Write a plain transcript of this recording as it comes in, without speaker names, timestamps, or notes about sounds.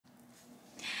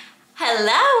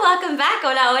Hello, welcome back.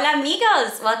 Hola, hola,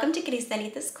 amigos. Welcome to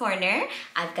Krystalita's Corner.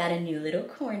 I've got a new little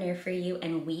corner for you,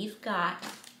 and we've got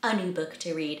a new book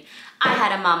to read. I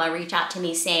had a mama reach out to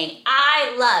me saying,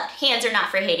 I loved Hands Are Not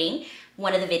for Hitting,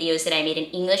 one of the videos that I made in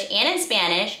English and in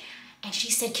Spanish, and she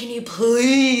said, can you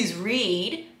please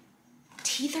read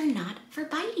Teeth Are Not for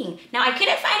Biting? Now, I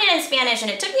couldn't find it in Spanish, and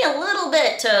it took me a little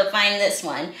bit to find this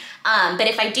one, but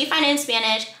if I do find it in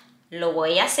Spanish, lo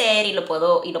voy a hacer y lo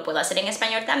puedo hacer en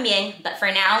español también, but for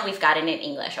now, we've got it in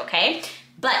English, okay?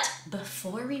 But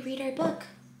before we read our book,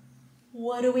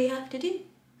 what do we have to do?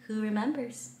 Who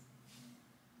remembers?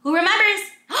 Who remembers?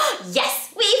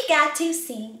 Yes, we've got to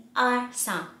sing our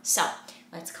song. So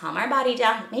let's calm our body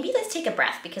down. Maybe let's take a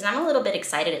breath because I'm a little bit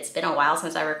excited. It's been a while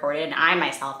since I recorded and I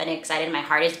myself am excited. My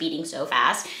heart is beating so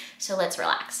fast. So let's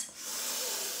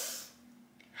relax.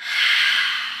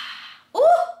 Ooh,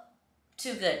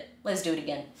 too good. Let's do it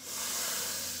again.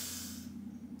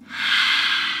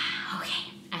 Okay,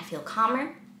 I feel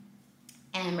calmer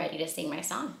and I'm ready to sing my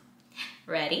song.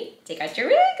 Ready? Take out your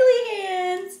wriggly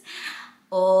hands.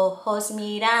 Ojos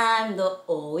mirando,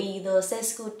 oídos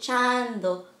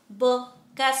escuchando,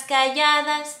 bocas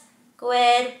calladas,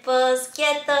 cuerpos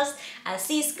quietos.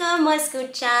 Así es como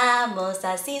escuchamos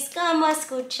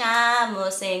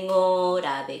en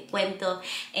hora de cuento,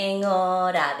 en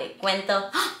hora de cuento.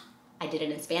 I did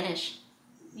it in Spanish.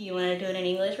 You want to do it in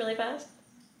English really fast?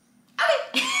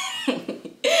 Okay.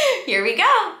 Here we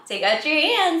go. Take out your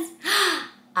hands.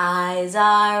 Eyes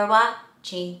are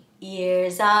watching,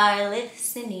 ears are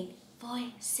listening,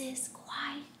 voices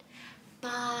quiet,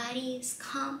 bodies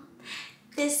calm.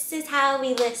 This is how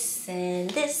we listen,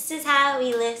 this is how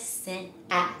we listen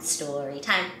at story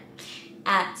time,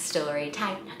 at story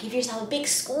time. Now give yourself a big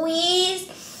squeeze.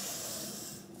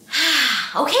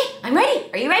 Okay, I'm ready.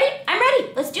 Are you ready? I'm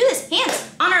ready. Let's do this.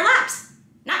 Hands on our laps.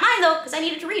 Not mine though, because I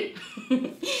needed to read.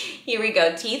 Here we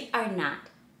go. Teeth Are Not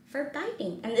for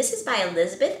Biting. And this is by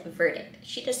Elizabeth Verdick.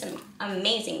 She does some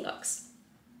amazing books.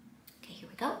 Okay, here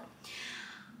we go.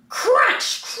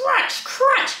 Crunch, crunch,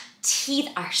 crunch. Teeth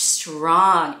are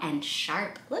strong and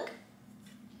sharp. Look.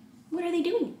 What are they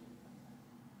doing?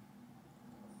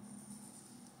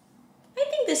 I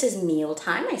think this is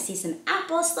mealtime. I see some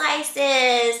apple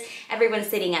slices. Everyone's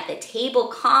sitting at the table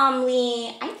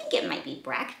calmly. I think it might be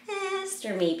breakfast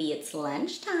or maybe it's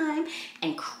lunchtime.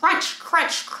 And crunch,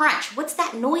 crunch, crunch. What's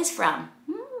that noise from?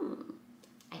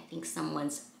 I think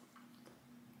someone's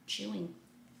chewing.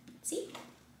 See?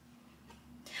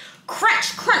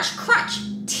 Crunch, crunch, crunch.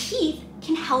 Teeth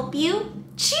can help you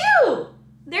chew.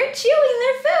 They're chewing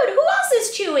their food. Who else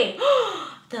is chewing?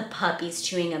 The puppy's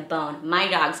chewing a bone. My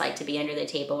dogs like to be under the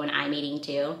table when I'm eating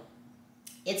too.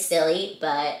 It's silly,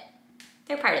 but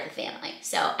they're part of the family.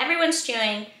 So everyone's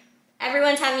chewing.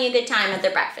 Everyone's having a good time at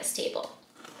their breakfast table.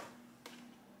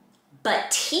 But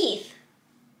teeth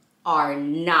are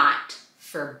not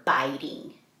for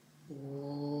biting.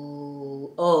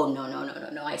 Ooh. Oh, no, no, no, no,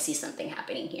 no. I see something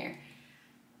happening here.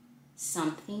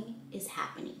 Something is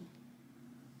happening.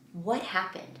 What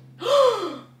happened?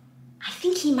 I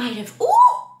think he might have,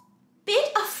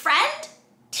 bit a friend?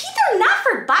 Teeth are not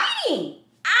for biting.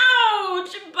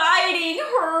 Ouch, biting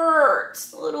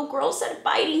hurts. The little girl said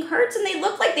biting hurts and they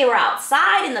looked like they were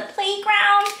outside in the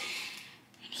playground.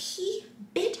 And he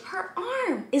bit her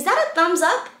arm. Is that a thumbs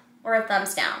up or a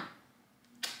thumbs down?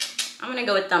 I'm gonna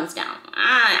go with thumbs down.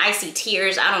 I see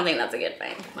tears. I don't think that's a good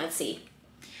thing. Let's see.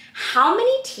 How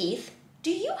many teeth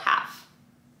do you have?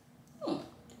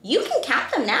 You can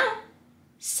count them now.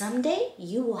 Someday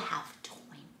you will have 20.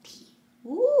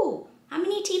 Ooh, how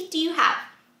many teeth do you have?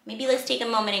 Maybe let's take a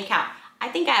moment and count. I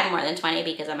think I have more than 20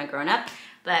 because I'm a grown-up,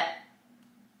 but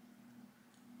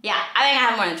yeah, I think I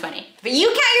have more than 20. But you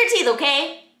count your teeth,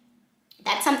 okay?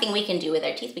 That's something we can do with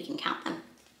our teeth. We can count them.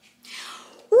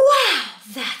 Wow,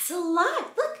 that's a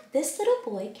lot. Look, this little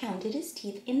boy counted his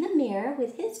teeth in the mirror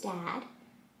with his dad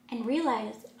and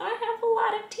realized, I have a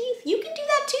lot of teeth. You can do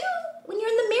that too. When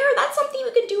you're in the mirror, that's something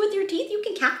you can do with your teeth. You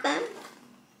can count them.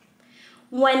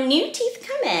 When new teeth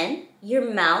come in, your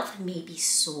mouth may be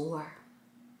sore.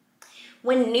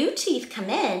 When new teeth come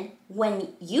in,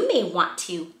 when you may want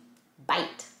to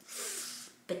bite,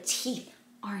 but teeth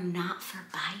are not for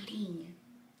biting.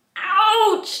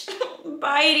 Ouch!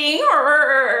 Biting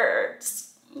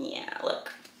hurts. Yeah,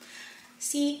 look.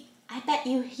 See, I bet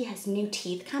you he has new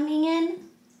teeth coming in,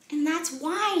 and that's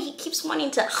why he keeps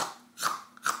wanting to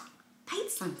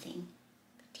bite something.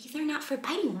 Teeth are not for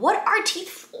biting. What are teeth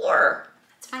for?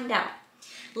 Let's find out.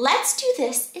 Let's do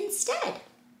this instead.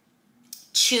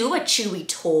 Chew a chewy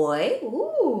toy.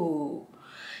 Ooh.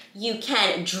 You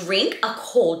can drink a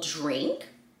cold drink.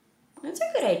 That's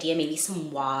a good idea. Maybe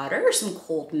some water or some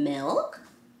cold milk.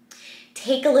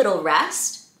 Take a little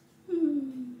rest.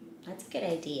 That's a good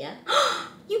idea.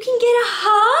 You can get a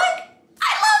hug?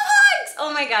 I love hugs!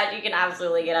 Oh my God, you can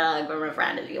absolutely get a hug from a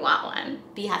friend if you want one.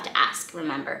 But you have to ask,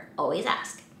 remember, always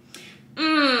ask.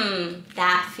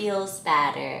 That feels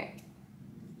better.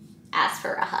 Ask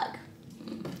for a hug.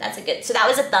 That's a good, so that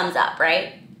was a thumbs up,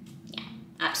 right? Yeah,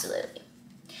 absolutely.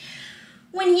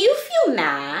 When you feel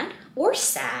mad or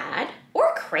sad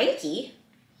or cranky,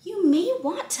 you may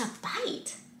want to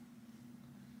bite.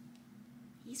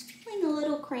 He's feeling a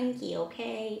little cranky,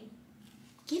 okay?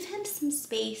 Give him some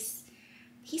space.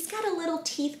 He's got a little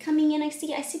teeth coming in. I see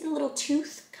the little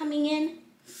tooth coming in.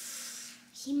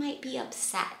 He might be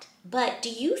upset. But do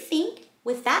you think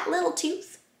with that little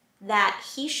tooth that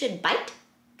he should bite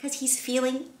because he's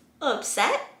feeling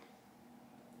upset?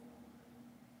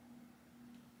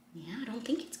 Yeah, I don't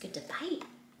think it's good to bite.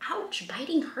 Ouch,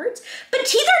 biting hurts. But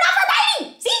teeth are not for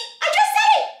biting. See, I just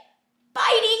said it.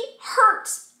 Biting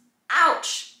hurts.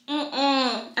 Ouch.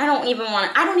 I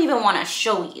don't even want to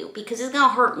show you because it's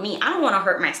gonna hurt me. I don't want to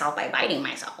hurt myself by biting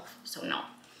myself. So no,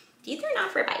 teeth are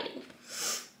not for biting.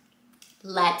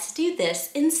 Let's do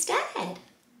this instead.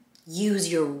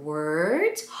 Use your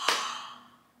words.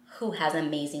 Who has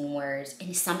amazing words?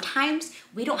 And sometimes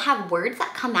we don't have words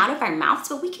that come out of our mouths,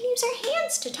 but we can use our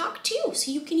hands to talk too.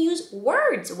 So you can use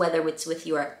words, whether it's with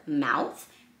your mouth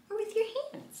or with your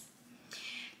hands.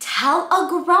 Tell a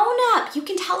grown-up. You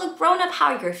can tell a grown-up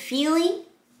how you're feeling.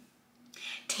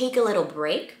 Take a little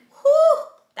break. Whew,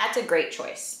 that's a great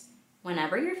choice.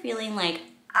 Whenever you're feeling like,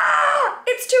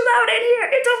 it's too loud in here,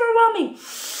 it's overwhelming.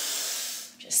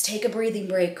 Just take a breathing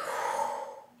break.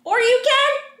 Or you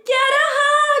can get a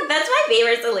hug. That's my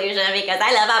favorite solution because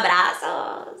I love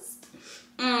abrazos.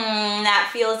 That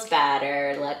feels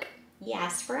better. Look, he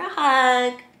asked for a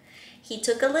hug. He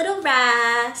took a little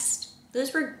rest.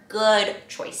 Those were good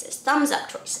choices, thumbs up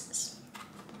choices.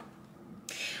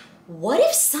 What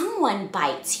if someone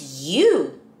bites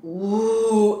you?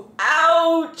 Ooh,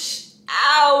 ouch,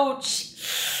 ouch.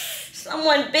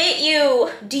 Someone bit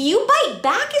you. Do you bite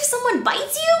back if someone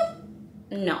bites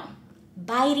you? No,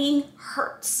 biting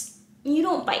hurts. You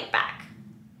don't bite back.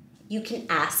 You can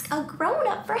ask a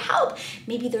grown-up for help.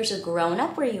 Maybe there's a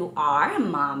grown-up where you are, a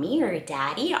mommy or a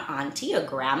daddy, a auntie, a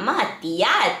grandma, a tia,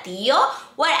 a tío,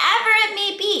 whatever it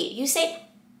may be. You say,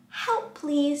 help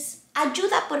please,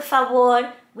 ayuda por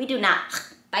favor. We do not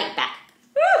bite back.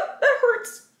 That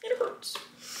hurts, it hurts.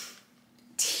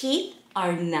 Teeth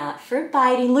are not for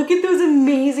biting. Look at those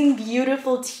amazing,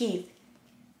 beautiful teeth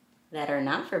that are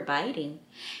not for biting.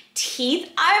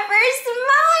 Teeth are for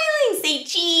smiling. Say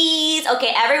cheese.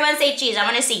 Okay, everyone say cheese. I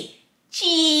want to see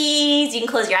cheese. You can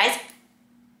close your eyes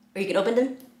or you can open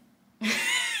them.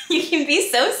 You can be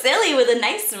so silly with a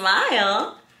nice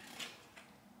smile.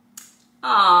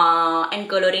 Aww, en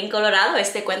colorín colorado,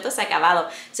 este cuento se ha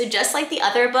acabado. So just like the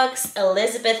other books,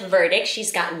 Elizabeth Verdick,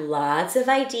 she's got lots of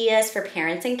ideas for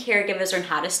parents and caregivers on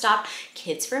how to stop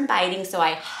kids from biting. So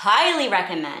I highly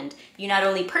recommend you not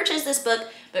only purchase this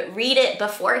book, but read it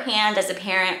beforehand as a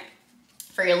parent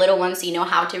for your little ones so you know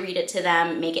how to read it to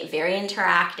them, make it very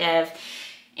interactive.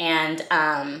 And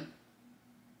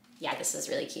yeah, this is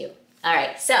really cute. All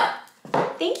right, so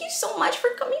thank you so much for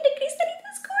coming to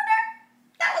Krystalita's Corner.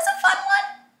 That was a fun one.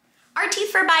 Are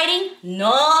teeth for biting?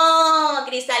 No,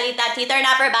 Krystalita, teeth are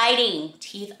not for biting.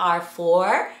 Teeth are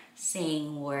for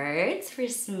saying words, for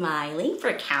smiling,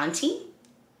 for counting.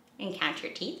 And count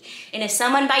your teeth. And if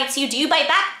someone bites you, do you bite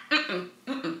back?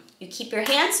 You keep your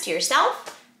hands to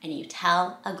yourself and you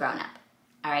tell a grown-up.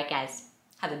 All right, guys,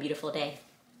 have a beautiful day.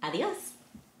 Adios.